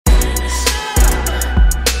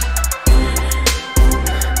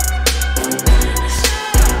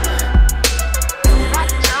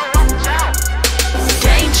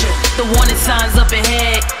up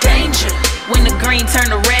ahead. Danger, when the green turn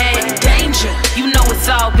to red. Danger, you know it's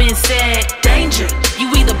all been said. Danger,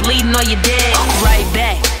 you either bleeding or you're dead. Right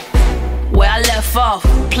back where I left off,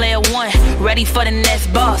 player one, ready for the next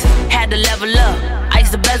boss. Had to level up, ice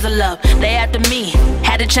the bezel up. They after me,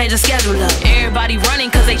 had to change the schedule up. Everybody running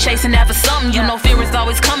cause they chasing after something. You know fear is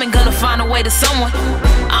always coming, gonna find a way to someone.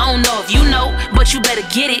 I don't know if you know, but you better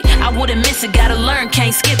get it. I wouldn't miss it, gotta learn,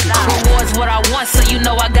 can't skip it. Rewards what I want, so you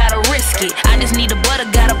know I gotta risk it. I just need the butter,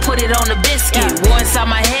 gotta put it on the biscuit. War inside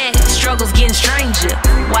my head, struggles getting stranger.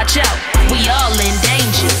 Watch out, we all in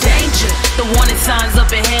danger. Danger, the warning signs up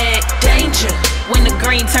ahead. Danger, when the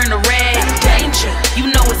green turn to red. Danger, you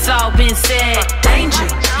know it's all been said. Danger,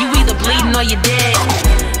 you either bleeding or you're dead.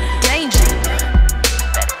 Danger,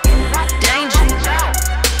 danger,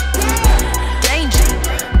 danger,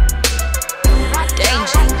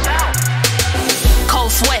 danger.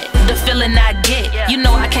 Cold sweat, the feeling I get. You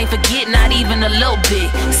know I can't forget, not even a little bit.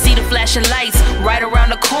 See the flashing lights right around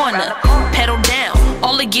the corner. Pedal down,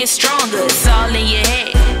 only get stronger. It's all in your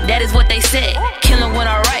head, that is what they said. Killing when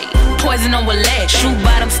I write, poison on with lead. Shoe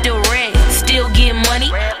bottom still red, still getting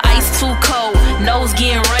money. Ice too cold, nose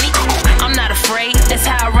getting runny. I'm not afraid, that's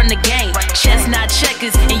how I run the game.